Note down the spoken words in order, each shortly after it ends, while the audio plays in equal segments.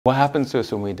What happens to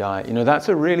us when we die? You know, that's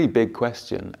a really big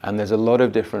question, and there's a lot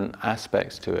of different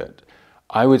aspects to it.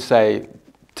 I would say,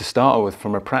 to start with,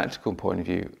 from a practical point of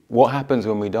view, what happens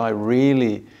when we die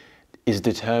really is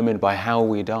determined by how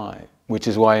we die, which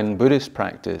is why in Buddhist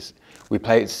practice, we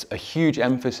place a huge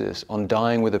emphasis on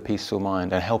dying with a peaceful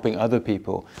mind and helping other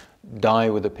people die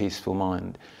with a peaceful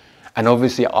mind. And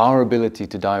obviously our ability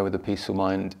to die with a peaceful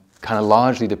mind kind of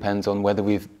largely depends on whether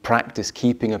we've practiced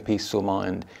keeping a peaceful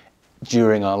mind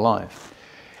during our life.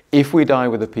 If we die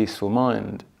with a peaceful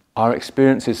mind, our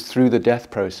experiences through the death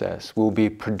process will be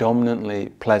predominantly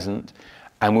pleasant,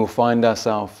 and we'll find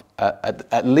ourselves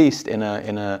at least in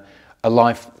a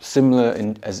life similar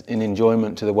in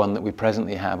enjoyment to the one that we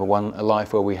presently have, a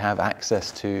life where we have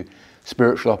access to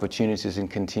spiritual opportunities and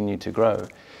continue to grow.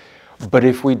 But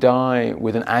if we die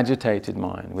with an agitated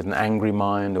mind, with an angry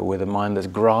mind, or with a mind that's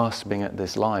grasping at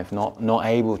this life, not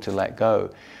able to let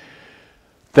go,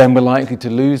 then we're likely to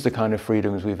lose the kind of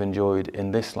freedoms we've enjoyed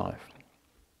in this life.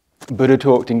 Buddha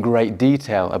talked in great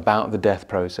detail about the death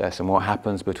process and what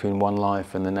happens between one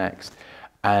life and the next,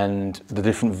 and the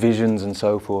different visions and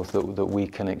so forth that we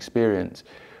can experience.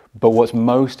 But what's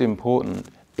most important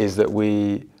is that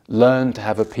we learn to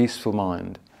have a peaceful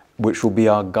mind, which will be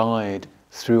our guide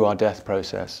through our death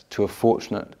process to a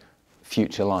fortunate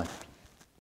future life.